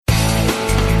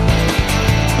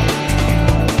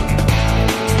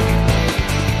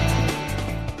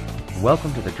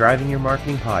Welcome to the Driving Your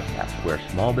Marketing Podcast, where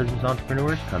small business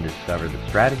entrepreneurs come to discover the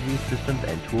strategies, systems,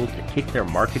 and tools to kick their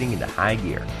marketing into high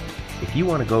gear. If you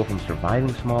want to go from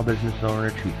surviving small business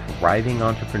owner to thriving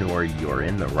entrepreneur, you're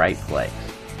in the right place.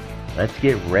 Let's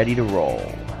get ready to roll.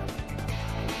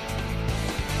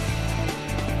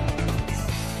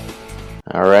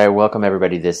 All right, welcome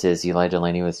everybody. This is Eli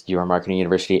Delaney with Your Marketing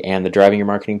University and the Driving Your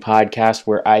Marketing Podcast,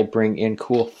 where I bring in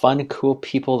cool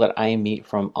people that I meet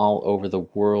from all over the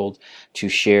world to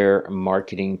share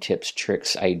marketing tips,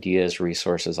 tricks, ideas,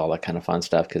 resources, all that kind of fun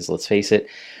stuff. Because let's face it,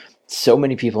 so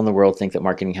many people in the world think that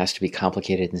marketing has to be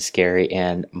complicated and scary,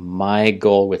 and my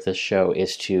goal with this show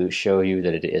is to show you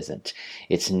that it isn't.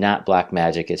 It's not black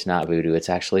magic, it's not voodoo, it's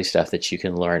actually stuff that you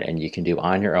can learn and you can do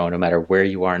on your own, no matter where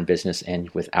you are in business and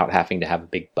without having to have a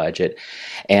big budget.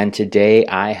 And today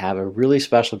I have a really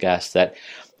special guest that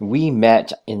we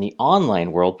met in the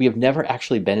online world. We have never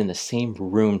actually been in the same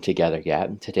room together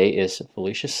yet. Today is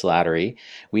Felicia Slattery.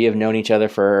 We have known each other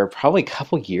for probably a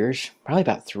couple years, probably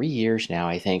about 3 years now,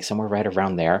 I think, somewhere right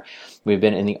around there. We've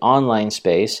been in the online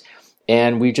space,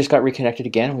 and we just got reconnected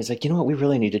again. And we was like, you know what, we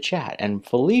really need to chat. And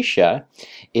Felicia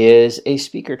is a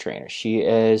speaker trainer.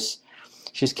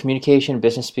 She's a communication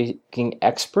business speaking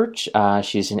expert.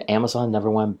 She's an Amazon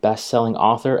 #1 best-selling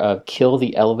author of Kill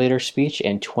the Elevator Speech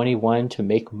and 21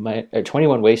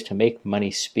 Ways to Make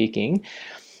Money Speaking.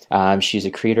 She's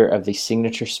a creator of the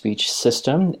Signature Speech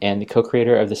System and the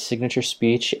co-creator of the Signature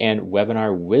Speech and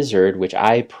Webinar Wizard, which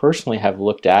I personally have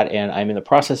looked at and I'm in the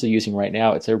process of using right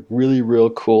now. It's a really, real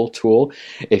cool tool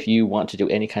if you want to do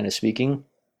any kind of speaking.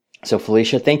 So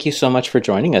Felicia, thank you so much for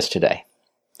joining us today.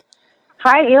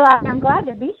 Hi, Eli. I'm glad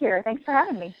to be here. Thanks for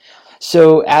having me.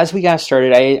 So as we got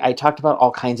started, I talked about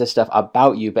all kinds of stuff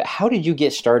about you, but how did you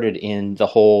get started in the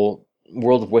whole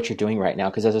world of what you're doing right now?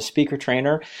 Because as a speaker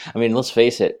trainer, I mean, let's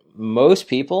face it, most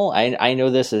people, I know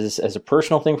this as a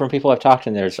personal thing from people I've talked to,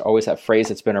 and there's always that phrase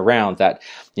that's been around that,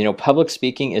 you know, public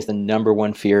speaking is the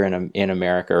 #1 fear in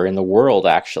America, or in the world,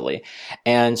 actually.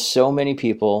 And so many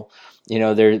people, you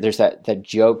know, there's that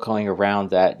joke going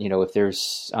around that, you know, if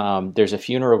there's a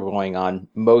funeral going on,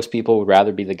 most people would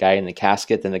rather be the guy in the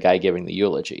casket than the guy giving the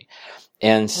eulogy.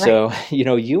 And so, right. You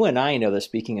know, you and I know that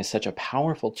speaking is such a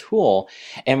powerful tool,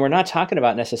 and we're not talking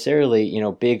about necessarily, you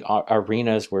know, big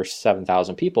arenas where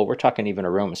 7,000 people. We're talking even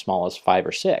a room as small as 5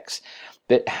 or 6.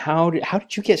 But how did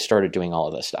you get started doing all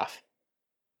of this stuff?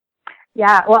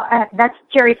 Yeah, well, that's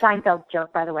Jerry Seinfeld's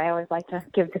joke, by the way. I always like to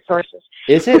give the sources.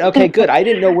 Is it? Okay, good. I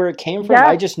didn't know where it came from. Yeah.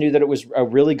 I just knew that it was a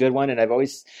really good one, and I've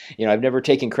always, you know, I've never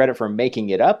taken credit for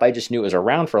making it up. I just knew it was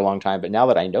around for a long time, but now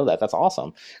that I know that, that's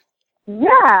awesome.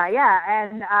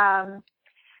 Yeah,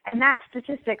 and that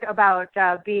statistic about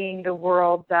being the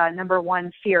world's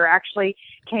 #1 fear actually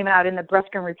came out in the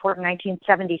Bruskin Report in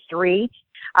 1973.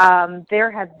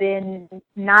 There have been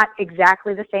not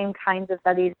exactly the same kinds of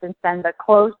studies since then, but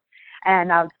close.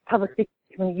 And public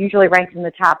speaking usually ranks in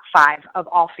the top 5 of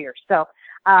all fears. So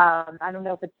I don't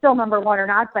know if it's still #1 or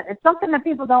not, but it's something that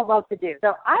people don't love to do.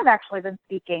 So I've actually been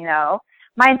speaking, though,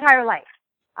 my entire life.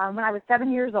 When I was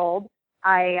 7 years old,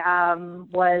 I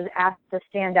was asked to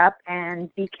stand up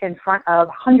and speak in front of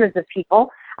hundreds of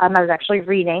people. I was actually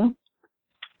reading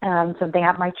something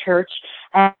at my church,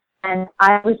 and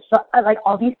I was like,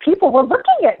 all these people were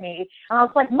looking at me, and I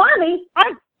was like, Mommy,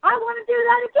 I want to do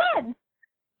that again.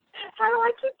 How do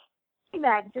I keep doing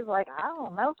that? And she's like, I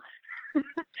don't know.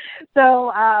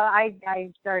 So I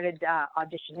started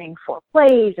auditioning for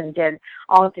plays and did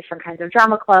all different kinds of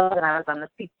drama clubs, and I was on the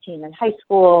speech team in high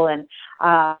school, and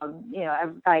you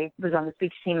know, I was on the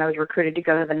speech team. I was recruited to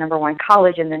go to the #1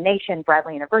 college in the nation,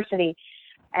 Bradley University,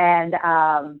 and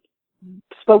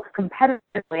spoke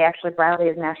competitively. Actually, Bradley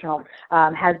is national,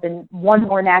 has won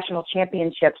more national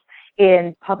championships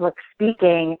in public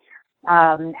speaking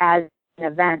as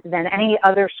event than any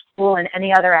other school in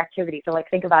any other activity. So like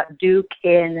think about Duke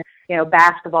in, you know,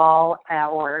 basketball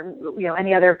or, you know,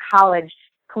 any other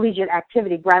collegiate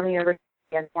activity. Bradley University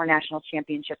has more national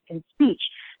championships in speech.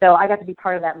 So I got to be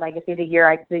part of that legacy. The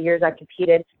years I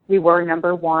competed, we were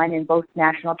 #1 in both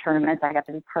national tournaments. I got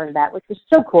to be part of that, which was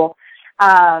so cool.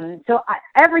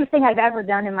 Everything I've ever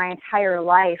done in my entire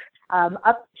life,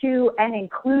 up to and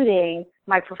including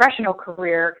my professional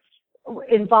career,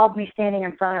 involved me standing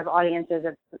in front of audiences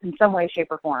in some way, shape,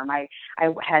 or form. I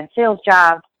had sales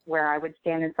jobs where I would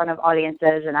stand in front of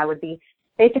audiences, and I would be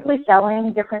basically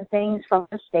selling different things from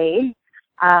the stage.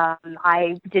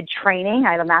 I did training.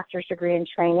 I have a master's degree in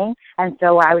training, and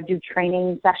so I would do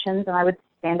training sessions, and I would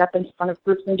stand up in front of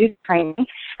groups and do training.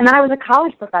 And then I was a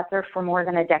college professor for more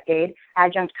than a decade,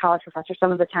 adjunct college professor.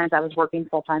 Some of the times I was working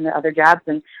full-time at other jobs,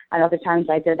 and at other times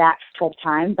I did that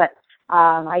full-time. But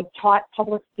I taught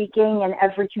public speaking in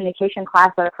every communication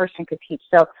class that a person could teach.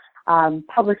 So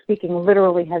public speaking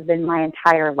literally has been my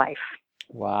entire life.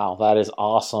 Wow, that is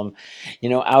awesome.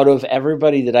 Out of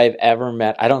everybody that I've ever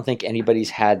met, I don't think anybody's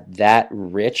had that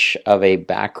rich of a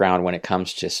background when it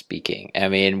comes to speaking. I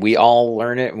mean, we all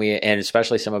learn it, and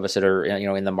especially some of us that are,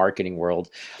 in the marketing world.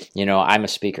 I'm a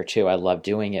speaker too. I love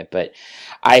doing it, but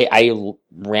I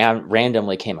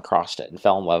randomly came across it and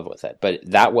fell in love with it. But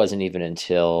that wasn't even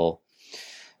until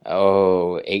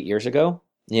 8 years ago.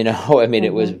 I mean,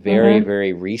 it was very,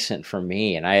 very recent for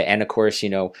me, and of course,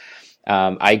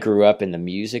 I grew up in the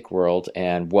music world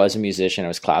and was a musician. I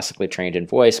was classically trained in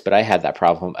voice, but I had that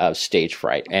problem of stage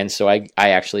fright. And so I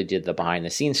actually did the behind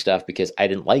the scenes stuff because I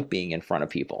didn't like being in front of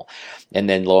people. And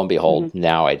then lo and behold,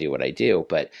 now I do what I do.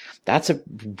 But that's a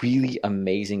really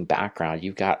amazing background.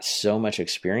 You've got so much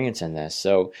experience in this.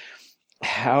 So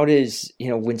how does,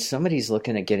 when somebody's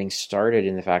looking at getting started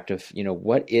in the fact of,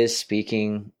 what is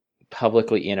speaking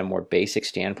publicly in a more basic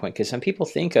standpoint, because some people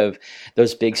think of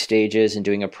those big stages and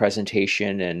doing a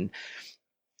presentation and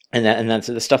that's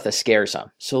the stuff that scares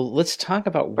them. So let's talk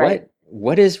about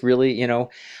what is really,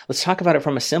 let's talk about it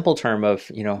from a simple term of,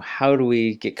 how do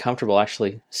we get comfortable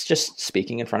actually just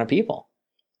speaking in front of people?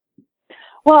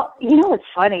 Well, what's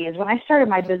funny is when I started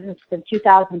my business in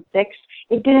 2006,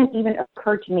 it didn't even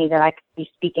occur to me that I could be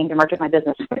speaking to market my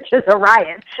business, which is a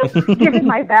riot, given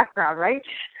my background, right?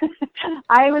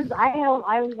 I was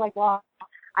like, well,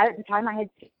 at the time I had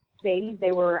two babies.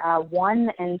 They were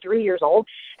 1 and 3 years old,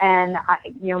 and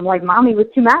like mommy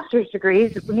with 2 master's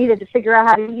degrees, we needed to figure out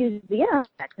how to use the internet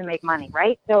to make money,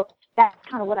 right? So that's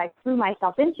kind of what I threw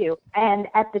myself into. And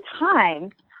at the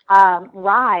time,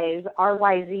 Rise,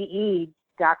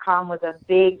 RYZE.com was a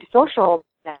big social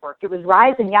network. It was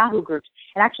Rise and Yahoo groups.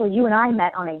 And actually, you and I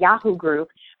met on a Yahoo group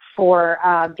for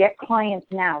Get Clients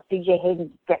Now, CJ Hayden's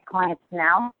Get Clients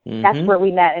Now. That's where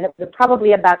we met. And it was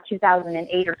probably about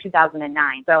 2008 or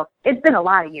 2009. So it's been a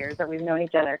lot of years that we've known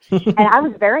each other. And I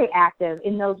was very active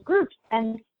in those groups.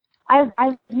 And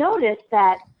I've noticed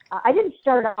that I didn't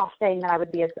start off saying that I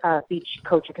would be a speech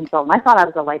coach or consultant. I thought I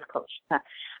was a life coach.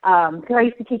 Because I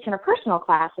used to teach interpersonal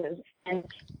classes, and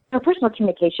interpersonal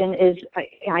communication is,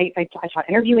 I taught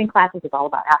interviewing classes. It's all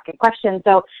about asking questions.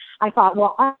 So I thought,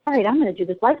 well, all right, I'm going to do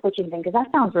this life coaching thing because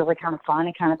that sounds really kind of fun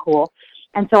and kind of cool.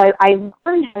 And so I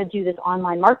learned how to do this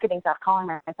online marketing stuff, calling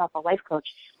myself a life coach.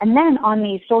 And then on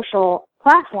these social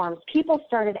platforms, people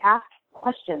started asking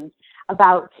questions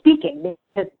about speaking,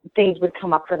 because things would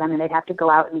come up for them and they'd have to go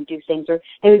out and do things, or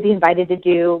they would be invited to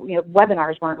do,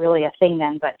 webinars weren't really a thing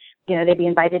then, but, they'd be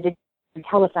invited to do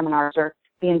teleseminars or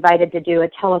be invited to do a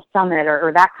telesummit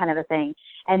or that kind of a thing.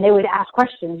 And they would ask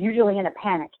questions, usually in a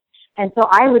panic. And so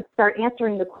I would start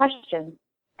answering the questions.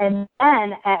 And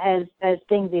then as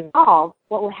things evolved,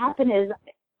 what would happen is,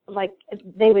 like,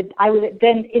 I would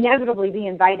then inevitably be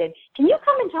invited. Can you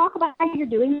come and talk about how you're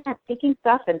doing that speaking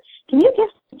stuff? And can you give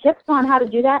some tips on how to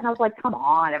do that? And I was like, come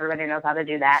on, everybody knows how to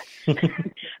do that.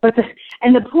 But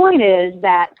the point is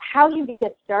that how you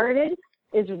get started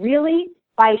is really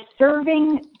by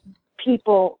serving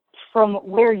people from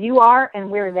where you are and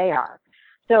where they are.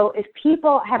 So if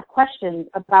people have questions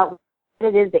about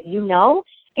what it is that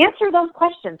answer those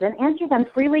questions and answer them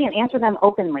freely and answer them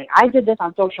openly. I did this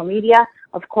on social media.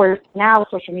 Of course, now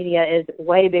social media is a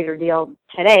way bigger deal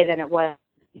today than it was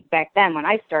back then when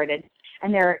I started.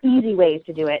 And there are easy ways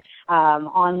to do it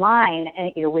online,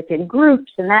 and within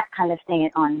groups and that kind of thing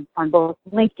on both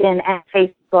LinkedIn and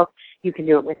Facebook. You can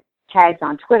do it with tags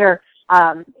on Twitter.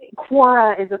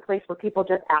 Quora is a place where people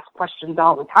just ask questions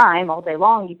all the time, all day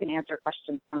long. You can answer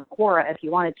questions from Quora if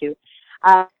you wanted to.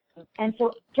 And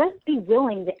so just be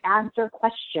willing to answer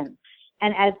questions.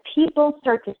 And as people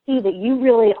start to see that you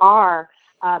really are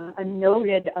a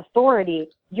noted authority,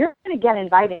 you're going to get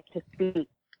invited to speak.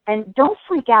 And don't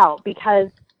freak out, because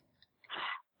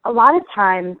a lot of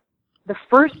times, the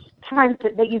first times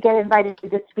that you get invited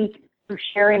to speak through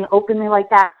sharing openly like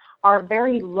that are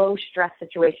very low stress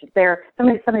situations.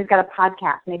 Somebody's got a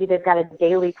podcast. Maybe they've got a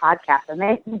daily podcast, and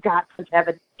they've got to have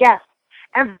a guest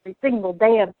every single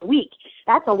day of the week.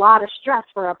 That's a lot of stress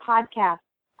for a podcast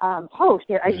host.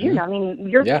 As you know, I mean,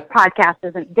 your podcast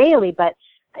isn't daily, but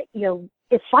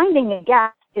if finding a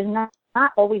guest is not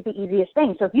always the easiest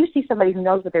thing. So if you see somebody who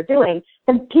knows what they're doing,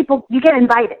 then you get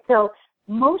invited. So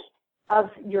most of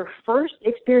your first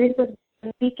experiences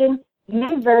speaking, you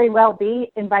may very well be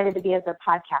invited to be as a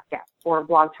podcast guest or a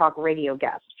Blog Talk Radio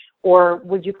guest, or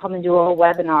would you come and do a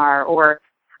webinar, or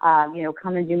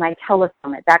come and do my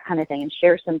telesummit, that kind of thing, and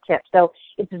share some tips. So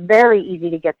it's very easy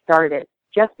to get started.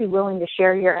 Just be willing to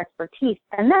share your expertise,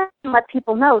 and then let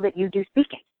people know that you do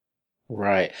speaking.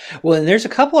 Right. Well, and there's a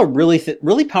couple of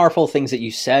really powerful things that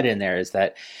you said in there is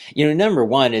that, number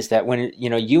one is that when,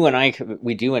 you and I,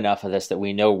 we do enough of this that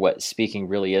we know what speaking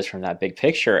really is from that big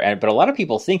picture. But a lot of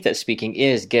people think that speaking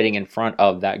is getting in front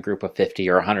of that group of 50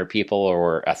 or 100 people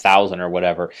or 1,000 or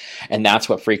whatever. And that's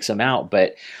what freaks them out.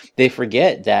 But they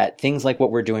forget that things like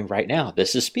what we're doing right now,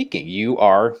 this is speaking.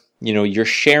 You're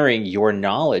sharing your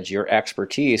knowledge, your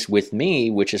expertise with me,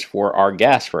 which is for our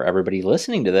guests, for everybody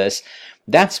listening to this.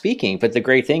 That's speaking. But the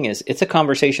great thing is it's a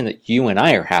conversation that you and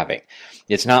I are having.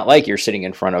 It's not like you're sitting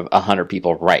in front of 100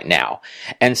 people right now.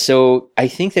 And so I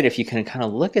think that if you can kind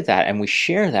of look at that and we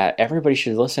share that, everybody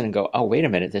should listen and go, oh, wait a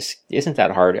minute, this isn't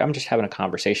that hard. I'm just having a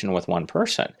conversation with one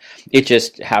person. It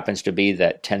just happens to be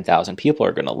that 10,000 people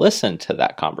are going to listen to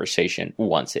that conversation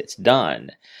once it's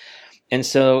done. And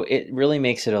so it really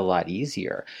makes it a lot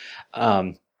easier.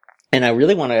 And I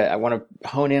really want to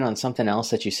hone in on something else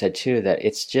that you said too, that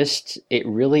it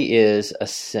really is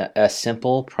a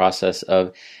simple process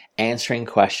of answering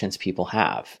questions people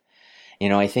have.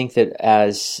 I think that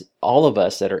as all of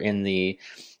us that are in the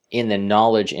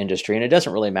knowledge industry, and it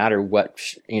doesn't really matter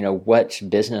what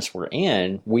business we're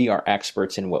in, we are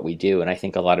experts in what we do. And I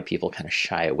think a lot of people kind of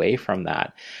shy away from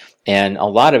that. And a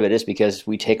lot of it is because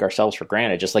we take ourselves for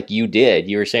granted, just like you did.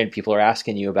 You were saying people are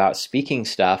asking you about speaking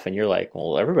stuff, and you're like,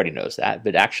 well, everybody knows that,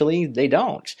 but actually they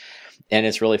don't. And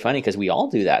it's really funny because we all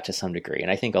do that to some degree.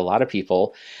 And I think a lot of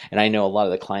people, and I know a lot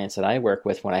of the clients that I work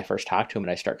with, when I first talk to them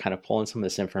and I start kind of pulling some of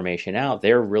this information out,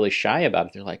 they're really shy about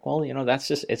it. They're like, well,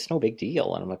 it's no big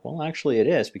deal. And I'm like, well, actually it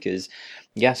is, because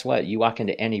guess what? You walk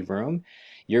into any room,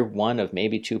 you're one of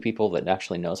maybe two people that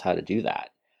actually knows how to do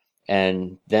that.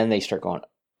 And then they start going,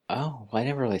 oh, well, I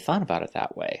never really thought about it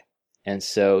that way. And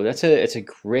so it's a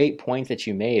great point that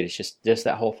you made. It's just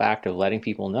that whole fact of letting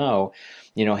people know,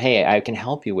 hey, I can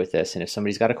help you with this. And if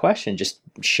somebody's got a question, just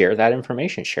share that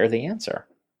information, share the answer.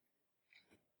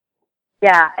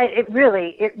 Yeah, it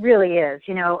really is,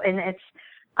 and it's,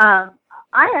 I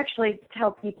actually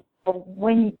tell people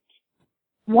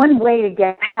one way to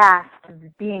get past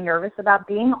being nervous about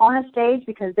being on a stage,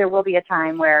 because there will be a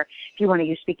time where if you want to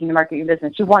use speaking to market your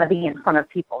business, you want to be in front of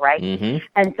people, right? Mm-hmm.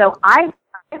 And so I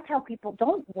tell people,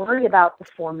 don't worry about the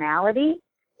formality.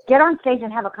 Get on stage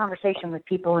and have a conversation with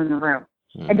people in the room.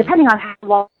 Mm-hmm. And depending on how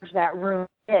large that room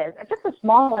is, if it's a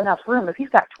small enough room, if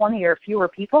you've got 20 or fewer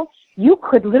people, you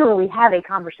could literally have a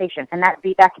conversation, and that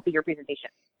could be your presentation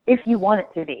if you want it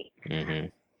to be. Mm-hmm.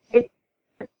 It's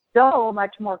so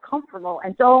much more comfortable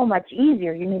and so much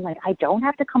easier. You mean, like, I don't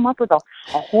have to come up with a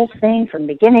whole thing from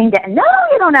beginning to end? No,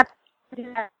 you don't have to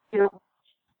do that.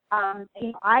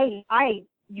 I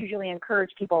usually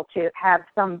encourage people to have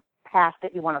some path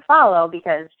that you want to follow,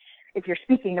 because if you're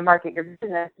speaking to market your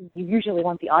business, you usually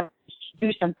want the audience to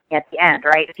do something at the end,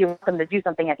 right? If you want them to do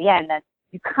something at the end, then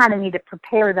you kind of need to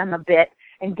prepare them a bit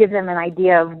and give them an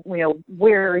idea of,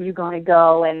 where are you going to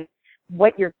go and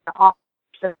what you're going to offer,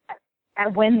 so that,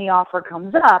 and when the offer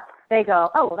comes up, they go,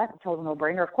 oh, well, that's a total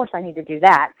no-brainer. Of course I need to do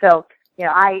that. So,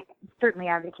 I certainly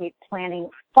advocate planning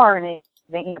planning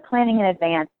in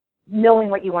advance, knowing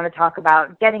what you want to talk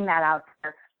about, getting that out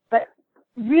there. But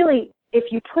really,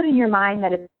 if you put in your mind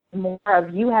that it's more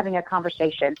of you having a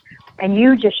conversation and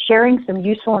you just sharing some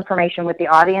useful information with the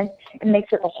audience, it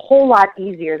makes it a whole lot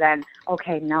easier than,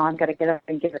 okay, now I'm going to get up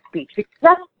and give a speech.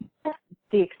 Because that's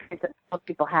the experience that most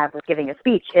people have with giving a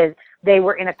speech, is they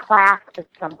were in a class at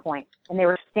some point and they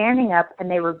were standing up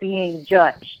and they were being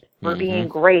judged, or being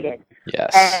graded.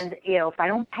 Yes. And, if I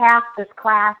don't pass this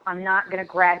class, I'm not going to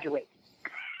graduate.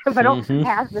 If I don't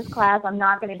pass this class, I'm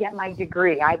not going to get my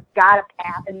degree. I've got to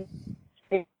pass. And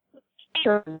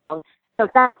so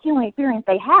if that's the only experience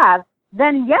they have,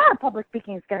 then public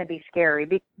speaking is going to be scary.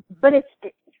 But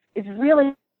it's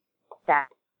really that.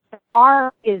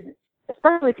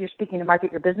 Especially if you're speaking to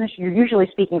market your business, you're usually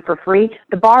speaking for free.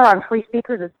 The bar on free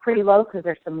speakers is pretty low, because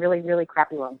there's some really, really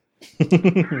crappy ones.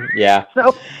 Yeah.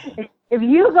 So if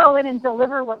you go in and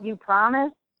deliver what you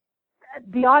promise,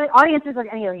 the audiences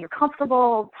are, you're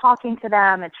comfortable talking to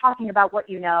them and talking about what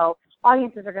you know.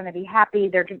 Audiences are going to be happy.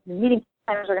 The meeting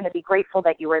planners are going to be grateful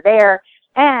that you were there.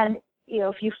 And,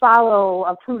 if you follow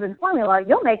a proven formula,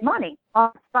 you'll make money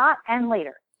on the spot and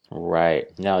later. Right.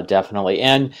 No, definitely.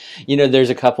 And, there's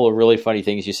a couple of really funny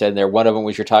things you said in there. One of them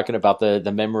was you're talking about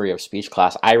the memory of speech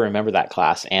class. I remember that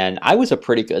class, and I was a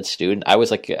pretty good student. I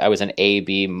was an A,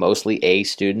 B, mostly A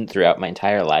student throughout my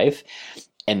entire life.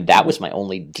 And that was my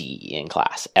only D in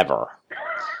class ever.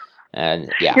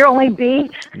 And yeah. You're only B?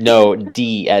 No,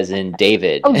 D as in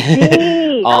David. Oh,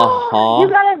 D. Uh-huh. You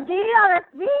got a D on a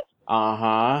speech?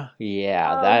 Uh-huh.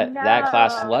 Yeah, Oh that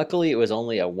class, no. luckily it was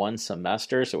only a one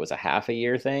semester, so it was a half a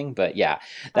year thing. But yeah,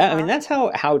 that I mean Uh-huh. that's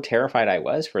how terrified I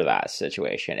was for that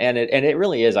situation. And it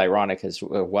really is ironic as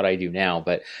what I do now,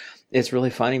 but it's really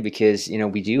funny because,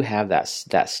 we do have that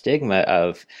stigma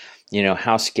of,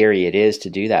 how scary it is to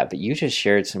do that. But you just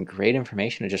shared some great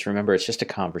information, and just remember it's just a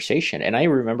conversation. And I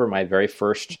remember my very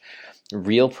first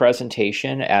real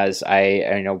presentation, as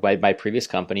I know by my previous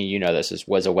company, this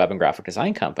was a web and graphic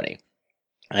design company.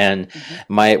 And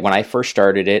Hmm. when I first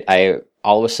started it, I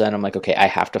all of a sudden I'm like, okay, I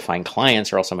have to find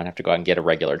clients or else I'm gonna have to go out and get a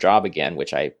regular job again,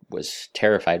 which I was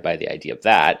terrified by the idea of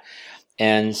that.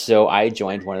 And so I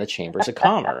joined one of the chambers of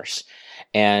commerce.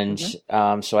 And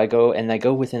Hmm. so I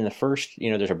go within the first,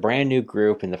 there's a brand new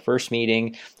group in the first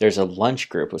meeting. There's a lunch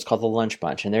group. It was called the Lunch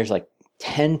Bunch. And there's like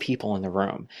 10 people in the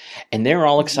room, and they're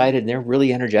all Hmm. excited and they're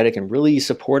really energetic and really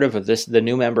supportive of the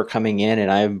new member coming in.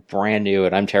 And I'm brand new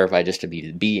and I'm terrified just to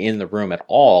be in the room at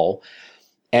all.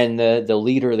 And the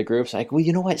leader of the group's like, well,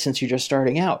 you know what, since you're just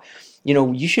starting out,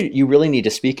 you really need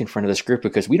to speak in front of this group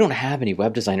because we don't have any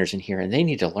web designers in here and they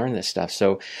need to learn this stuff.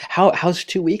 So how's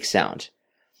 2 weeks sound?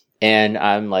 And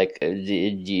I'm like,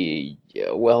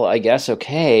 well, I guess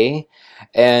okay.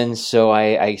 And so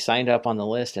I signed up on the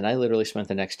list, and I literally spent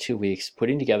the next 2 weeks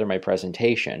putting together my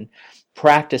presentation,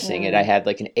 practicing it. I Mm. had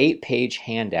like an 8-page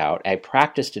handout. I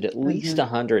practiced it at least Hmm.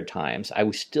 100 times. I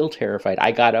was still terrified.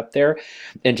 I got up there,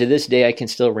 and to this day, I can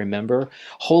still remember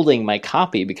holding my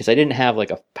copy because I didn't have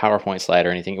like a PowerPoint slide or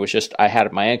anything. It was just I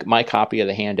had my copy of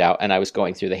the handout, and I was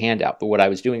going through the handout. But what I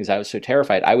was doing is I was so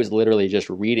terrified, I was literally just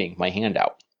reading my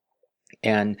handout.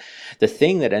 And the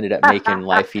thing that ended up making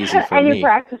life easy for And you me.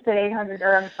 practiced it 800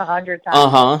 or 100 times. That's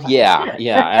Uh-huh. funny. Yeah.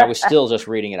 Yeah. I was still just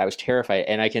reading it. I was terrified.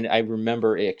 And I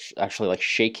remember it actually like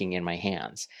shaking in my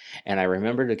hands. And I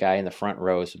remember the guy in the front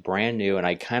row was brand new, and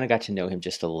I kind of got to know him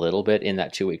just a little bit in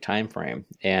that 2 week time frame.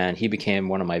 And he became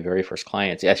one of my very first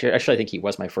clients. Actually, I think he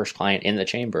was my first client in the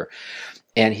chamber.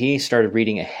 And he started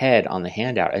reading ahead on the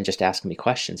handout and just asking me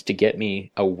questions to get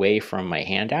me away from my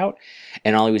handout.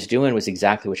 And all he was doing was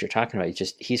exactly what you're talking about.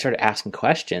 He started asking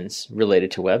questions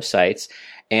related to websites,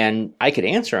 and I could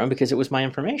answer them because it was my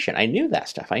information. I knew that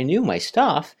stuff. I knew my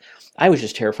stuff. I was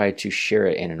just terrified to share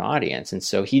it in an audience. And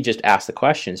so he just asked the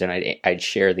questions, and I'd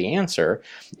share the answer,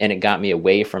 and it got me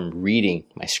away from reading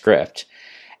my script.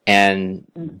 And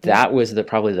Hmm. that was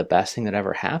probably the best thing that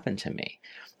ever happened to me,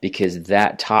 because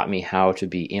that taught me how to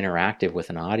be interactive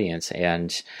with an audience,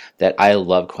 and that I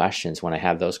love questions when I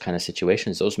have those kind of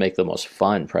situations. Those make the most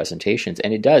fun presentations,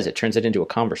 and it turns it into a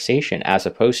conversation as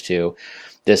opposed to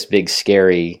this big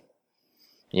scary,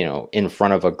 in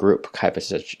front of a group type of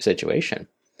situation.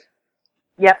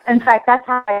 Yep. In fact, that's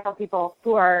how I tell people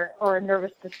who are or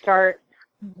nervous to start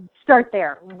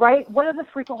there, right? What are the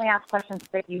frequently asked questions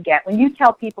that you get when you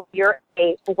tell people you're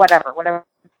a whatever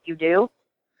you do?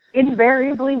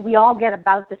 Invariably, we all get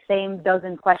about the same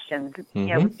dozen questions,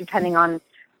 Mm-hmm. depending on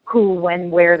who,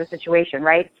 when, where, the situation,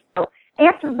 right? So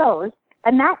answer those,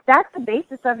 and that's the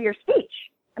basis of your speech.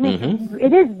 I Mm-hmm. mean,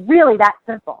 it is really that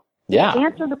simple. Yeah.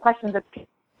 Answer the questions that people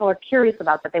are curious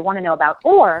about, that they want to know about.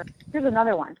 Or, here's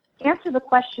another one. Answer the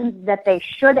questions that they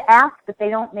should ask, but they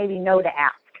don't maybe know to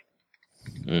ask.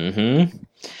 Mm-hmm.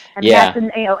 And Yeah.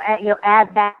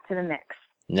 add that to the mix.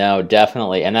 No,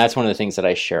 definitely. And that's one of the things that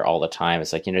I share all the time.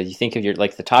 It's like, you think of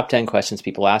like the top 10 questions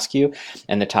people ask you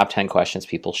and the top 10 questions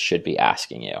people should be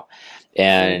asking you.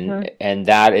 Mm-hmm. And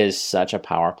that is such a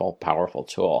powerful, powerful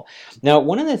tool. Now,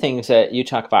 one of the things that you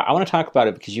talk about, I want to talk about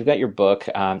it because you've got your book,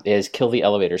 is Kill the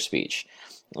Elevator Speech.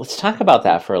 Let's talk about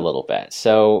that for a little bit.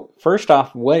 So first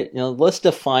off, let's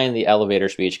define the elevator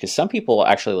speech, because some people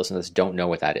actually listen to this don't know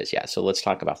what that is yet. So let's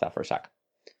talk about that for a sec.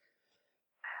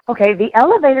 Okay, the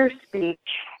elevator speech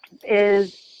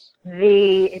is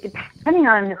depending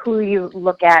on who you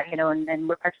look at, and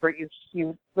what expert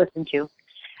you listen to.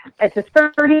 It's a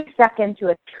 30-second to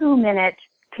a 2-minute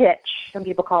pitch. Some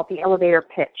people call it the elevator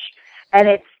pitch. And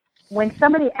it's when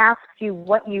somebody asks you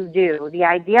what you do, the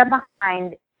idea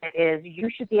behind it is you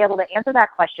should be able to answer that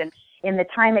question in the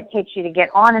time it takes you to get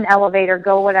on an elevator,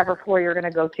 go whatever floor you're going to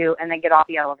go to, and then get off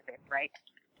the elevator, right?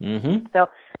 Mm-hmm. So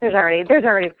there's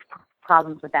already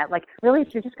problems with that. Like, really,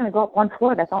 if you're just going to go up one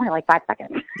floor, that's only like 5 seconds.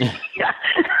 Yeah.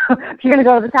 If you're going to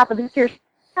go to the top of the stairs,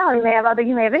 you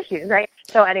may have issues, right?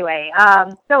 So anyway,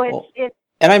 it's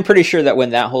and I'm pretty sure that when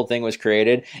that whole thing was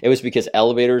created, it was because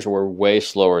elevators were way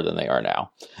slower than they are now.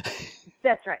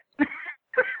 that's right.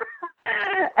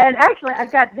 And actually,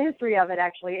 I've got the history of it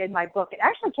actually in my book. It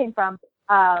actually came from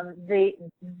the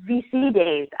VC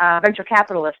days, venture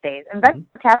capitalist days, and venture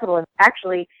capitalists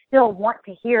actually still want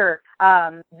to hear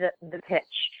the pitch,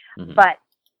 Mm-hmm. but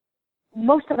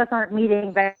most of us aren't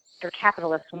meeting venture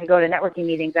capitalists when we go to networking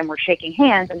meetings and we're shaking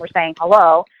hands and we're saying,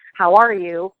 hello, how are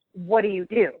you? What do you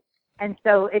do? And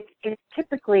so it's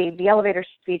typically the elevator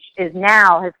speech has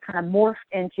kind of morphed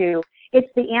into,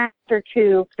 it's the answer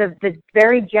to the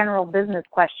very general business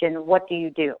question, what do you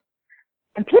do?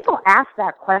 And people ask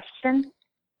that question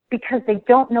because they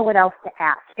don't know what else to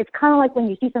ask. It's kind of like when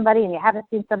you see somebody and you haven't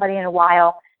seen somebody in a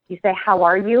while, you say, how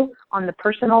are you on the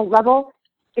personal level?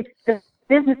 It's the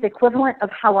business equivalent of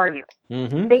how are you?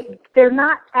 Mm-hmm. They're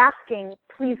not asking,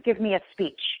 please give me a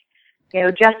speech.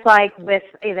 Just like with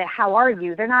the how are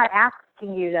you, they're not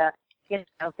asking you to,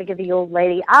 think of the old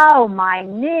lady, oh, my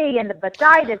knee and the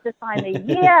bursitis this time of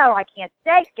year, I can't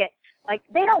take it. Like,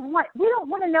 we don't want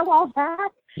to know all that.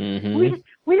 Mm-hmm.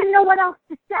 We didn't know what else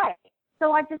to say.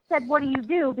 So I just said, what do you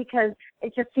do? Because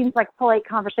it just seems like polite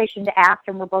conversation to ask,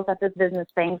 and we're both at this business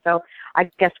thing, so I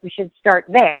guess we should start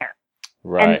there.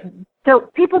 Right. And so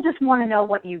people just want to know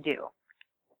what you do.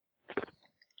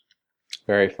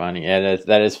 Very funny. And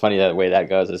that is funny that way that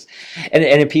goes.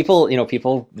 And people,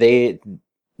 they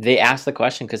ask the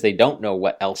question because they don't know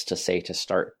what else to say to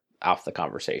start off the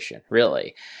conversation.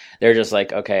 Really. They're just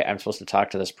like, okay, I'm supposed to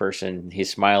talk to this person.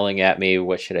 He's smiling at me.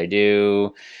 What should I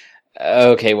do?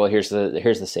 Okay, well, here's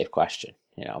the safe question.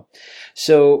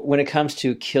 So when it comes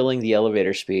to killing the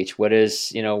elevator speech, what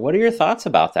are your thoughts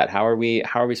about that? How are we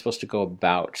supposed to go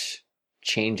about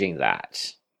changing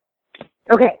that?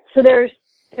 Okay, so there's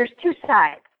two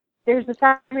sides. There's the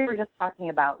side we were just talking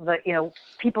about, but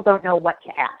people don't know what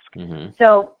to ask. Mm-hmm.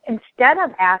 So instead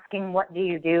of asking what do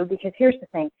you do, because here's the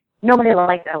thing, nobody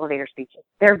likes elevator speeches.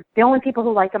 They're the only people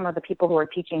who like them are the people who are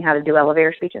teaching how to do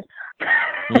elevator speeches.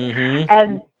 Mm-hmm.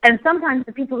 And sometimes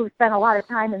the people who spend a lot of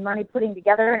time and money putting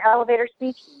together an elevator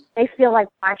speech, they feel like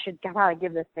I should probably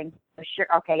give this thing a sure.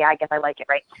 Okay, yeah, I guess I like it,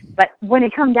 right? But when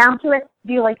it comes down to it,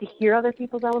 do you like to hear other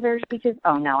people's elevator speeches?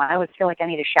 Oh no, I always feel like I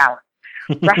need a shower.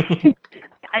 Right?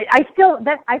 I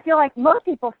feel like most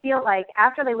people feel like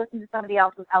after they listen to somebody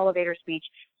else's elevator speech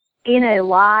in a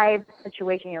live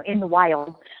situation, in the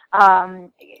wild,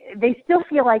 they still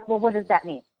feel like, well, what does that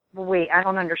mean? Well, wait, I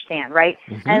don't understand, right?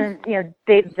 Mm-hmm. And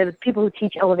the people who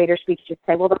teach elevator speech just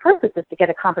say, well, the purpose is to get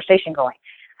a conversation going.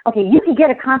 Okay, you can get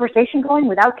a conversation going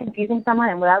without confusing someone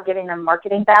and without giving them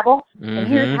marketing babble. Mm-hmm. And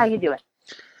here's how you do it.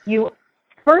 You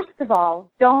first of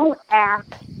all, don't ask,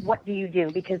 what do you do?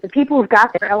 Because the people who've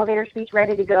got their elevator speech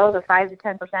ready to go, the 5 to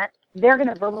 10%, they're going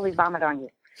to verbally vomit on you.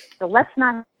 So let's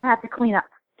not have to clean up,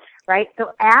 right?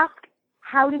 So ask,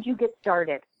 how did you get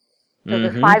started? So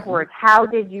the 5 words, how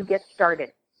did you get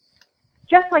started?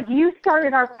 Just like you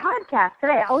started our podcast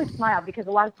today. I always smile because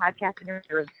a lot of podcast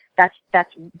interviewers,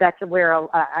 that's where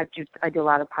I do a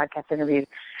lot of podcast interviews.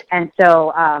 And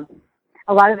so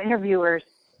a lot of interviewers,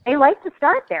 they like to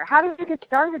start there. How did you get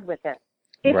started with this?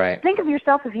 Right. Think of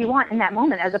yourself, if you want, in that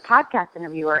moment as a podcast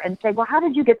interviewer and say, well, how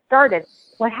did you get started?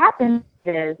 What happens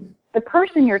is the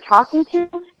person you're talking to,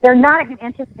 they're not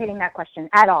anticipating that question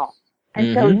at all.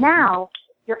 And so now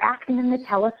you're asking them to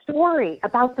tell a story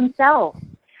about themselves.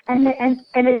 And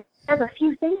it says a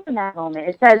few things in that moment.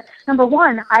 It says, number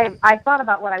one, I thought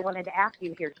about what I wanted to ask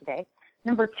you here today.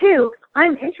 Number two,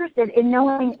 I'm interested in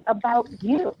knowing about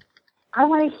you. I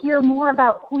want to hear more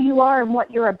about who you are and what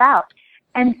you're about.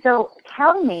 And so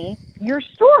tell me your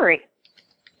story.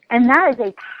 And that is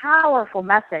a powerful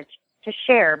message to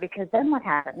share, because then what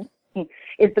happens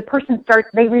is the person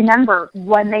they remember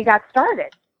when they got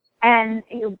started. And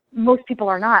most people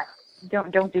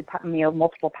don't do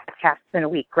multiple podcasts in a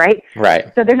week, right?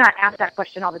 Right. So they're not asked that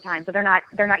question all the time. So they're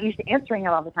not used to answering it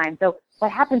all the time. So what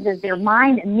happens is their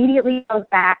mind immediately goes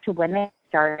back to when they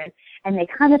started, and they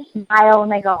kind of smile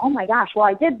and they go, oh my gosh, well,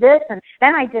 I did this and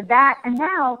then I did that. And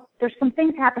now there's some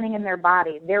things happening in their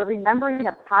body. They're remembering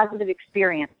a positive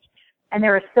experience, and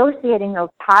they're associating those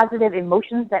positive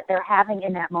emotions that they're having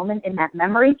in that moment, in that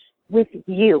memory, with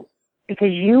you,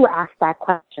 because you asked that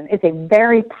question. It's a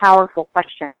very powerful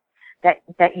question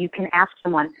that you can ask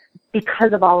someone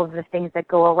because of all of the things that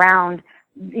go around,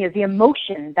 the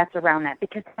emotion that's around that,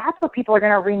 because that's what people are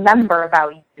going to remember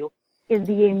about you, is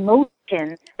the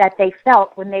emotion that they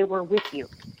felt when they were with you.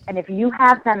 And if you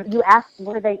have them, you ask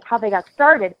how they got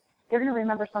started, they're going to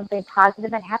remember something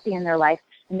positive and happy in their life,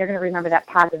 and they're going to remember that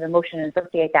positive emotion and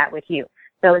associate that with you.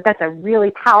 So that's a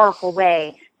really powerful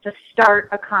way to start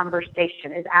a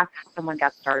conversation, is ask how someone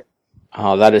got started.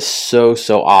 Oh, that is so,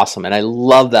 so awesome. And I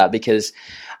love that, because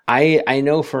I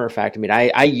know for a fact,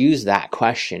 I use that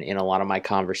question in a lot of my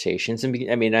conversations. And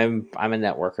I'm a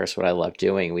networker. That's what I love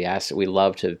doing. We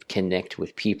love to connect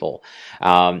with people.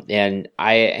 And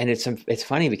it's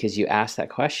funny because you ask that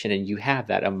question and you have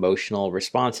that emotional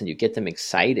response and you get them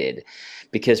excited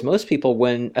because most people,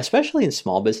 when, especially in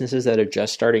small businesses that are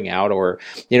just starting out, or,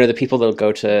 the people that'll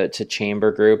go to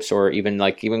chamber groups or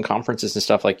even conferences and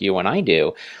stuff like you and I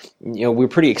do, we're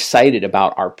pretty excited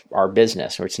about our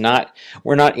business, or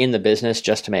we're not in the business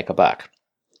just to make a buck.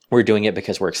 We're doing it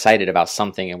because we're excited about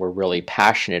something and we're really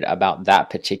passionate about that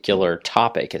particular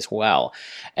topic as well.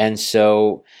 And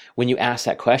so when you ask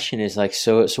that question is like,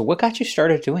 so what got you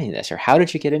started doing this? Or how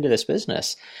did you get into this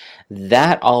business?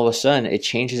 That all of a sudden it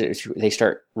changes it. They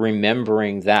start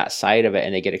remembering that side of it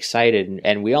and they get excited.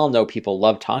 And we all know people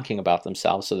love talking about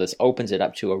themselves. So this opens it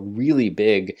up to a really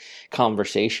big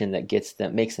conversation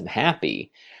that makes them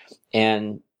happy.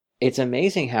 And it's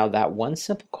amazing how that one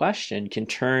simple question can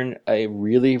turn a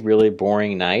really, really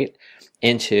boring night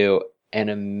into an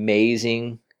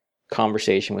amazing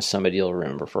conversation with somebody you'll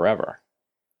remember forever.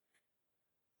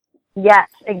 Yes,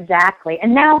 exactly.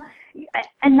 And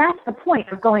that's the point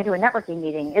of going to a networking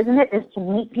meeting, isn't it? Is to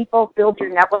meet people, build your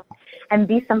network, and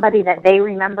be somebody that they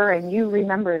remember and you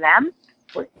remember them.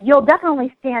 You'll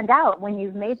definitely stand out when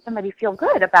you've made somebody feel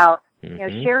good about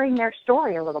sharing their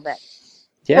story a little bit.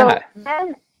 Yeah. So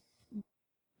then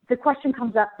the question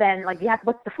comes up then, like,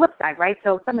 what's the flip side, right?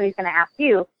 So somebody's going to ask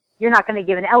you, you're not going to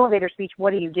give an elevator speech,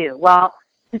 what do you do? Well,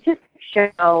 statistics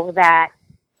show that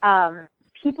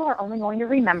people are only going to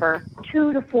remember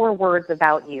 2 to 4 words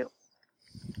about you.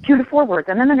 2 to 4 words,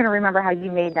 and then they're going to remember how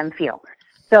you made them feel.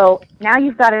 So now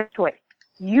you've got a choice.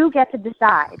 You get to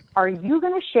decide, are you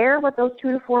going to share what those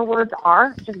 2 to 4 words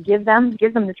are? Just give them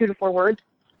the 2 to 4 words.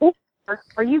 Or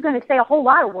are you going to say a whole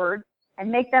lot of words and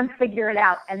make them figure it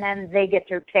out, and then they get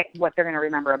to pick what they're going to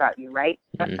remember about you, right?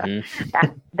 Mm-hmm.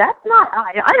 That's not,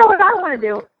 I know what I want to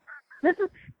do. This is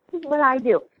what I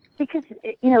do. Because,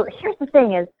 here's the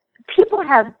thing is, people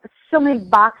have so many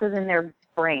boxes in their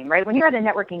brain, right? When you're at a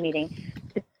networking meeting,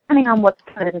 depending on what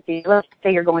kind of business, let's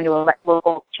say you're going to a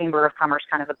local chamber of commerce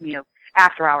kind of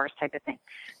after hours type of thing.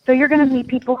 So you're going to meet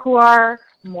people who are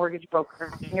mortgage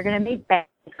brokers, and you're going to meet bankers,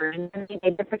 and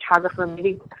maybe a photographer,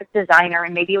 maybe a graphic designer,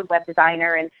 and maybe a web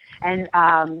designer, and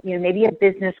maybe a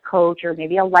business coach, or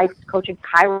maybe a life coach, a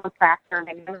chiropractor,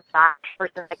 maybe a massage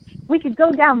person. We could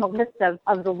go down the list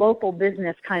of the local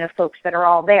business kind of folks that are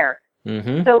all there.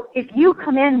 Mm-hmm. So if you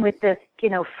come in with this,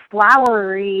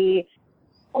 flowery,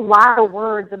 a lot of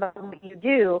words about what you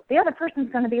do, the other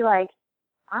person's going to be like,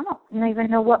 I don't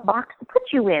even know what box to put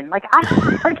you in.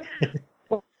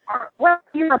 Well,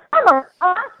 you're a plumber.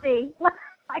 Oh, I see.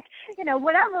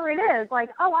 Whatever it is.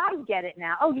 Oh, I get it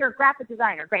now. Oh, you're a graphic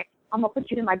designer. Great. I'm going to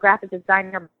put you in my graphic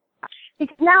designer.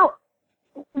 Because now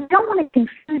we don't want to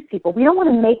confuse people. We don't want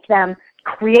to make them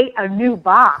create a new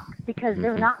box because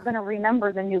they're not going to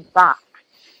remember the new box.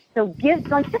 So just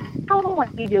tell them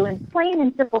what you do in plain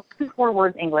and simple 2-4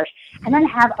 words English, and then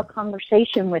have a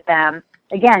conversation with them.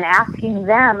 Again, asking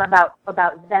them about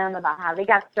how they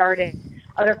got started.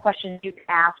 Other questions you could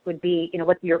ask would be,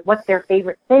 what's their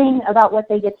favorite thing about what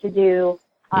they get to do?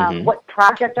 What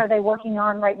project are they working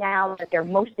on right now that they're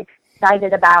most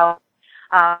excited about?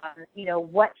 Tell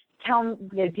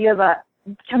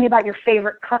me about your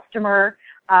favorite customer.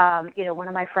 One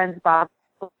of my friends, Bob,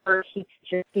 he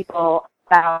teaches people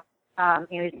about,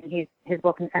 his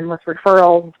book, Endless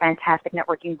Referrals, fantastic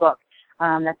networking book.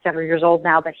 That's several years old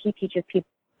now, but he teaches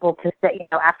people to say,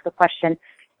 ask the question,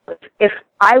 if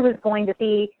I was going to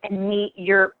see and meet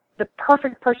the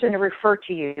perfect person to refer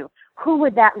to you, who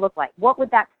would that look like? What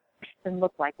would that person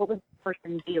look like? What would the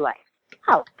person be like?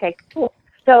 Oh, okay, cool.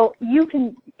 So you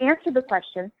can answer the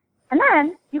question, and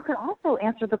then you can also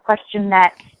answer the question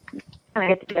that, I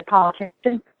get to be a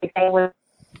politician, they say, well,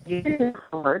 you use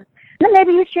the word. And then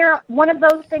maybe you share one of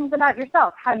those things about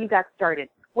yourself, how you got started,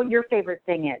 what your favorite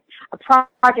thing is, a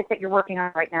project that you're working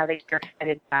on right now that you're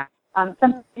excited about,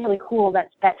 something really cool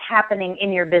that's happening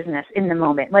in your business in the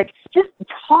moment. Just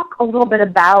talk a little bit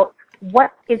about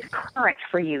what is current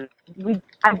for you.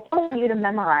 I don't want you to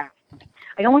memorize.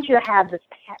 I don't want you to have this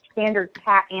standard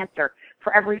pat answer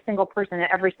for every single person in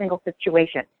every single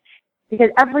situation.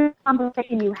 Because every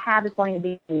conversation you have is going to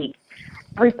be unique.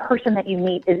 Every person that you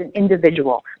meet is an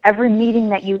individual. Every meeting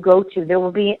that you go to, there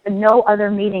will be no other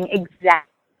meeting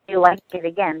exactly like it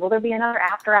again. Will there be another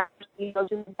after hours you go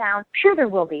to in town? Sure there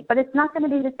will be, but it's not going to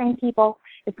be the same people.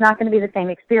 It's not going to be the same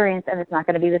experience, and it's not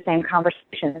going to be the same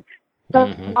conversation. So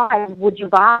why would you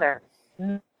bother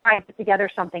trying to put together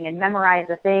something and memorize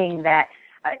a thing that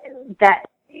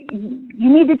you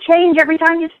need to change every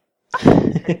time you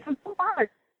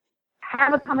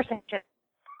have a conversation?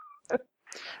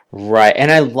 Right.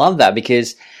 And I love that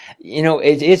because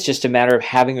it's just a matter of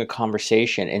having a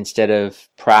conversation instead of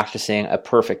practicing a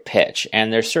perfect pitch.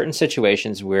 And there's certain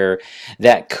situations where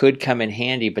that could come in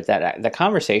handy, but that the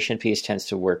conversation piece tends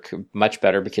to work much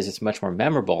better because it's much more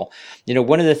memorable.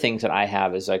 One of the things that I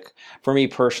have is, like, for me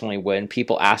personally, when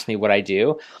people ask me what I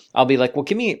do, I'll be like, well,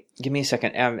 give me a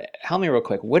second. Help me real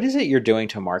quick. What is it you're doing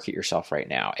to market yourself right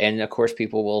now? And of course,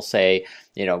 people will say,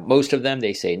 most of them,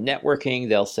 they say networking.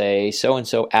 They'll say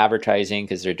so-and-so advertising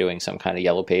because they're doing some kind of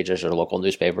Yellow Pages or local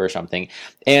newspaper or something,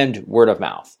 and word of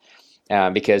mouth.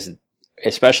 Because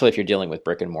especially if you're dealing with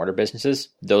brick and mortar businesses,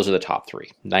 those are the top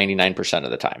three, 99%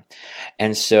 of the time.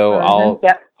 And so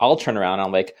I'll turn around and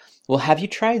I'm like, well, have you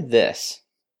tried this?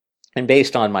 And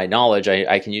based on my knowledge,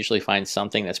 I can usually find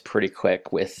something that's pretty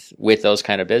quick with those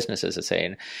kind of businesses that's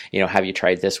saying, have you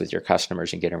tried this with your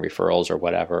customers and getting referrals or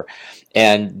whatever?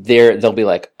 And they'll be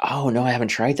like, oh, no, I haven't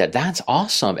tried that. That's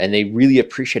awesome. And they really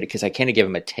appreciate it because I kind of give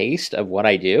them a taste of what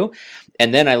I do.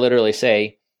 And then I literally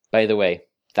say, by the way,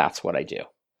 that's what I do.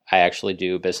 I actually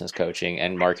do business coaching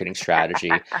and marketing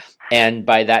strategy. And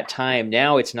by that time,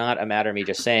 now it's not a matter of me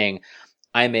just saying,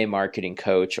 I'm a marketing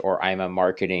coach or I'm a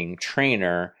marketing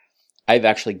trainer. I've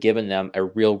actually given them a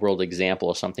real world example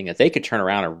of something that they could turn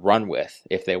around and run with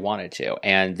if they wanted to.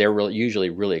 And they're usually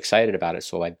really excited about it.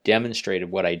 So I've demonstrated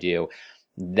what I do.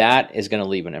 That is going to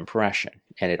leave an impression,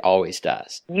 and it always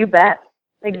does. You bet.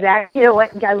 Exactly.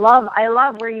 What I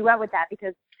love where you went with that,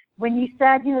 because when you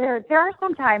said, there are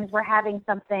some times we're having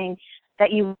something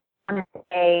that you want to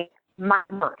say might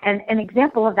work. And an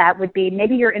example of that would be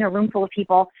maybe you're in a room full of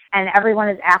people and everyone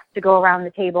is asked to go around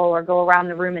the table or go around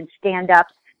the room and stand up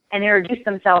and introduce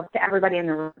themselves to everybody in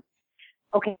the room.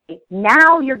 Okay,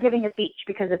 now you're giving a speech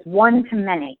because it's one to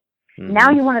many. Mm-hmm.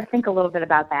 Now you want to think a little bit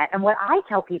about that. And what I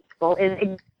tell people is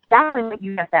exactly what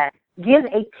you just said. Give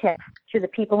a tip to the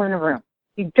people in the room.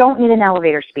 You don't need an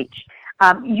elevator speech.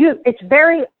 It's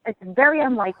very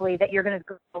unlikely that you're going to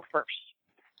go first.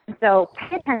 And so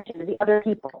pay attention to the other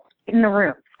people in the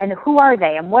room and who are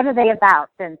they and what are they about?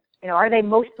 And, are they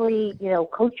mostly,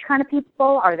 coach kind of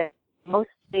people? Are they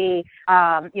mostly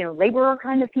laborer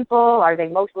kind of people? Are they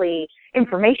mostly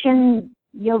information,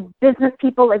 business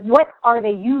people? Like, what are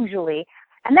they usually?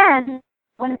 And then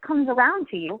when it comes around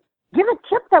to you, give a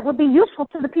tip that would be useful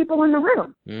to the people in the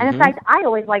room. Mm-hmm. And in fact, I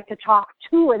always like to talk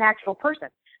to an actual person.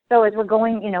 So as we're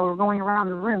going around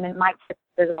the room, and my tip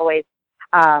is always,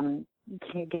 can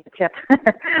you give a tip?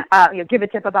 Give a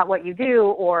tip about what you do,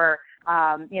 or,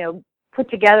 put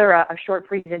together a short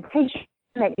presentation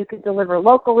that you could deliver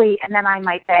locally. And then I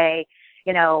might say,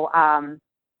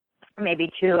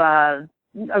 maybe to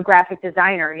a graphic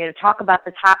designer, talk about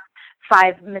the top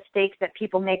 5 mistakes that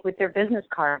people make with their business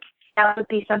cards. That would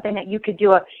be something that you could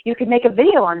do you could make a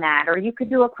video on that, or you could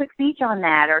do a quick speech on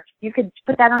that, or you could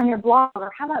put that on your blog,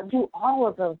 or how about do all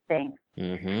of those things?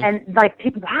 Mm-hmm. And like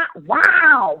people,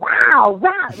 wow,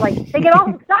 like they get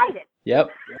all excited.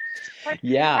 Yep.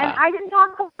 Yeah. And I didn't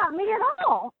talk about me at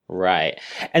all. Right.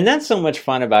 And that's so much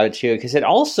fun about it too, because it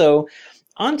also,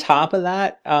 on top of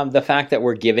that, the fact that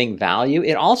we're giving value,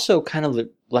 it also kind of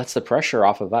lets the pressure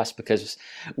off of us, because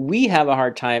we have a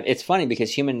hard time. It's funny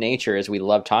because human nature is we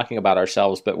love talking about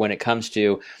ourselves, but when it comes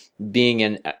to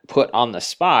being put on the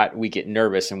spot, we get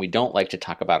nervous and we don't like to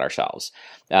talk about ourselves,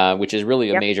 which is really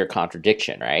a major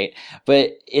contradiction, right?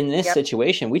 But in this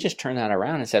situation, we just turned that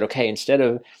around and said, okay, instead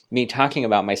of me talking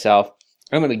about myself,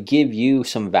 I'm going to give you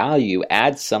some value,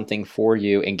 add something for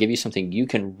you, and give you something you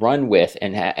can run with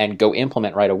and go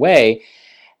implement right away.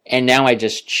 And now I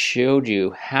just showed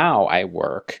you how I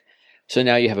work. So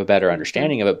now you have a better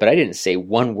understanding of it. But I didn't say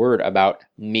one word about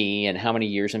me and how many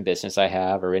years in business I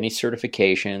have, or any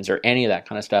certifications or any of that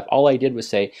kind of stuff. All I did was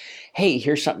say, hey,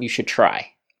 here's something you should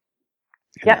try.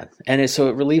 Yep. And so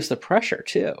it relieves the pressure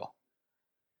too.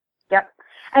 Yep.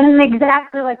 And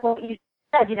exactly like what you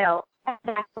said,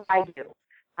 that's what I do.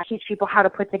 I teach people how to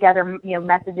put together,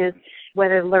 messages,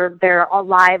 whether they're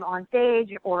live on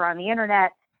stage or on the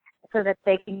internet, so that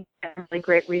they can get really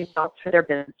great results for their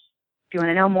business. If you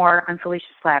want to know more, I'm Felicia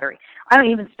Slattery. I don't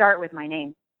even start with my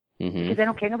name, because they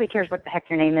don't care. Nobody cares what the heck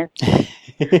your name is.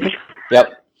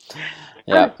 Yep.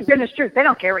 It's the goodness truth. They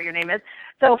don't care what your name is.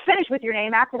 So finish with your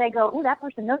name after they go, oh, that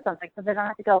person knows something. So they don't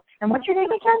have to go, and what's your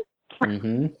name again?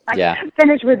 Mm-hmm. Yeah.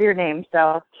 Finish with your name.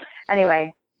 So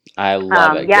anyway. I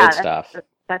love it. Good stuff.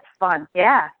 That's fun.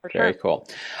 Yeah, for sure. Very cool.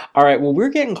 All right. Well, we're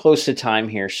getting close to time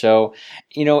here. So,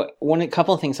 a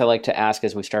couple of things I like to ask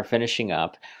as we start finishing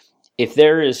up, if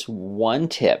there is one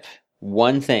tip,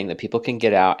 one thing that people can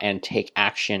get out and take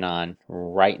action on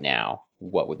right now,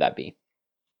 what would that be?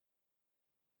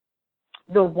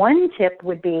 The one tip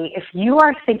would be, if you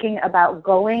are thinking about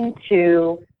going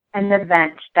to an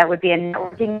event that would be a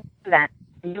networking event.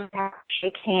 You have to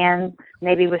shake hands,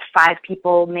 maybe with 5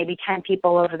 people, maybe 10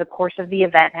 people over the course of the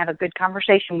event, have a good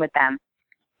conversation with them.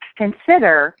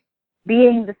 Consider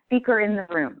being the speaker in the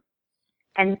room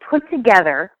and put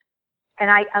together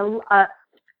a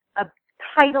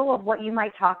title of what you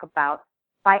might talk about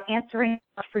by answering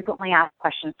frequently asked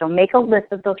questions. So make a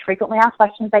list of those frequently asked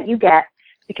questions that you get,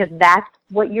 because that's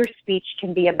what your speech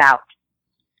can be about.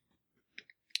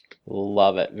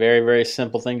 Love it. Very, very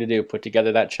simple thing to do. Put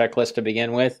together that checklist to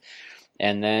begin with,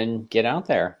 and then get out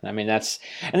there. I mean, that's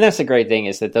the great thing,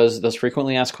 is that those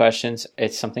frequently asked questions,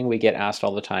 it's something we get asked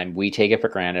all the time. We take it for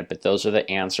granted, but those are the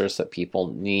answers that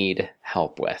people need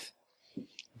help with.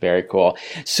 Very cool.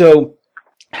 So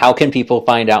how can people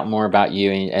find out more about you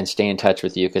and stay in touch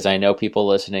with you? Because I know people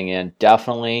listening in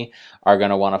definitely are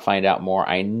going to want to find out more.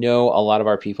 I know a lot of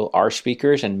our people are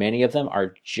speakers, and many of them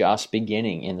are just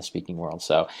beginning in the speaking world.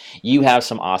 So you have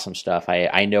some awesome stuff.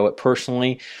 I know it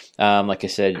personally. Like I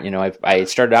said, I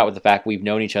started out with the fact we've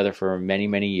known each other for many,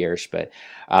 many years, but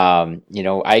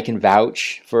I can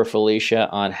vouch for Felicia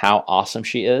on how awesome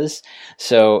she is.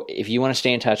 So if you want to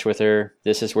stay in touch with her,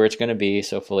 this is where it's going to be.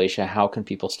 So Felicia, how can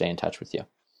people stay in touch with you?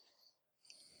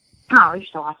 Oh, you're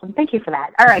so awesome. Thank you for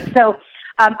that. All right. So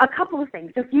a couple of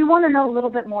things. If you want to know a little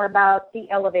bit more about the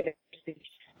elevator speech,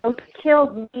 go to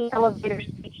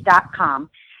killtheelevatorspeech.com,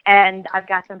 and I've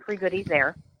got some free goodies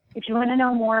there. If you want to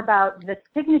know more about the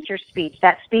signature speech,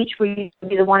 that speech where you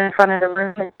be the one in front of the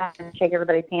room and shake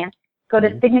everybody's hand, go to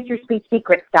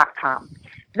signaturespeechsecrets.com.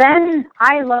 Then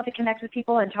I love to connect with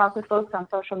people and talk with folks on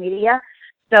social media.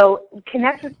 So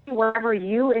connect with me wherever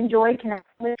you enjoy connecting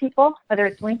with people, whether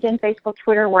it's LinkedIn, Facebook,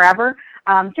 Twitter, wherever.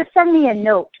 Just send me a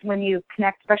note when you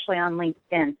connect, especially on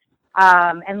LinkedIn,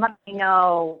 and let me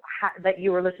know that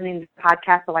you were listening to the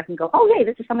podcast, so I can go, oh, yay,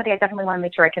 this is somebody I definitely want to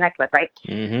make sure I connect with, right?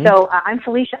 Mm-hmm. So I'm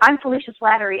Felicia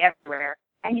Slattery everywhere.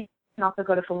 And you can also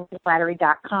go to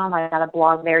FeliciaSlattery.com. I've got a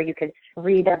blog there you could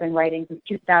read. I've been writing since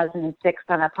 2006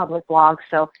 on a public blog,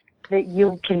 so that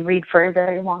you can read for a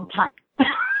very long time.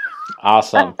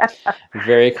 Awesome.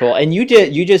 Very cool. And you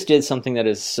just did something that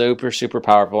is super, super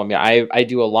powerful. I mean, I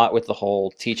do a lot with the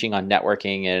whole teaching on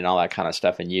networking and all that kind of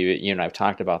stuff. And you and I've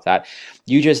talked about that.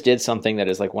 You just did something that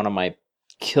is like one of my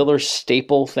killer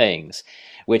staple things,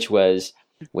 which was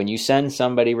when you send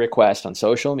somebody request on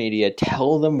social media,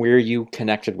 tell them where you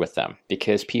connected with them,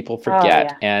 because people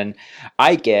forget. Oh, yeah.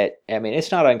 And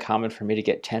it's not uncommon for me to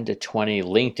get 10 to 20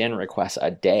 LinkedIn requests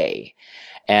a day.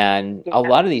 And a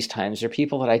lot of these times they're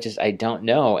people that I don't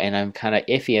know, and I'm kind of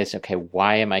iffy as, okay,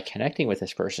 why am I connecting with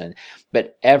this person?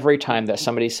 But every time that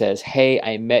somebody says, hey,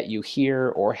 I met you here,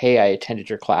 or hey, I attended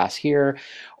your class here,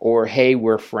 or hey,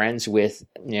 we're friends with,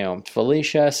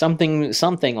 Felicia,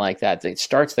 something like that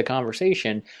starts the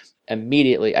conversation,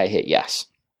 immediately I hit yes.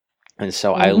 And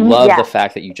so I love the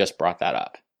fact that you just brought that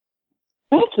up.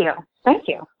 Thank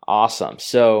you. Awesome.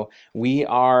 So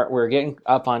we're getting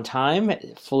up on time.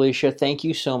 Felicia, thank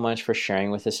you so much for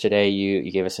sharing with us today. You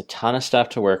gave us a ton of stuff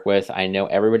to work with. I know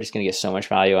everybody's going to get so much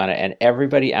value on it, and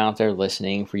everybody out there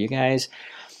listening, for you guys,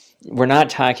 we're not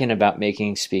talking about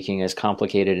making speaking as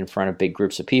complicated in front of big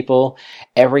groups of people.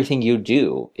 Everything you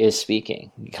do is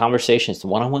speaking. Conversations,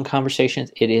 one-on-one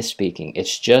conversations, it is speaking.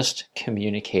 It's just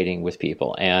communicating with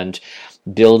people and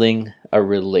building a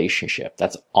relationship.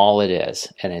 That's all it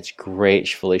is. And it's great.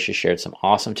 Felicia shared some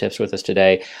awesome tips with us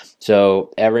today.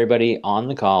 So everybody on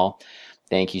the call,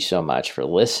 thank you so much for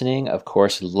listening. Of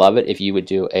course, love it if you would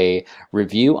do a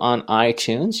review on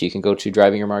iTunes. You can go to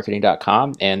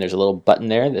drivingyourmarketing.com, and there's a little button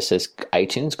there that says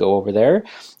iTunes. Go over there.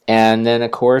 And then, of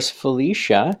course,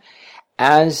 Felicia,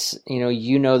 as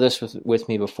you know this with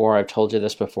me before, I've told you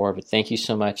this before, but thank you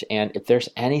so much. And if there's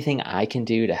anything I can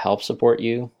do to help support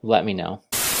you, let me know.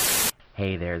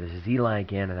 Hey there, this is Eli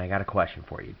again, and I got a question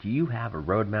for you. Do you have a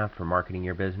roadmap for marketing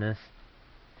your business?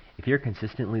 If you're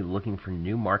consistently looking for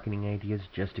new marketing ideas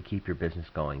just to keep your business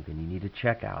going, then you need to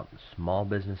check out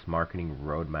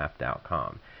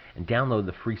smallbusinessmarketingroadmap.com and download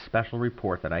the free special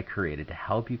report that I created to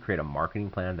help you create a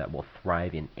marketing plan that will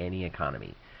thrive in any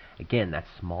economy. Again, that's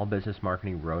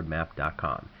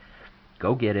smallbusinessmarketingroadmap.com.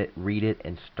 Go get it, read it,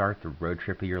 and start the road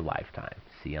trip of your lifetime.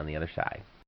 See you on the other side.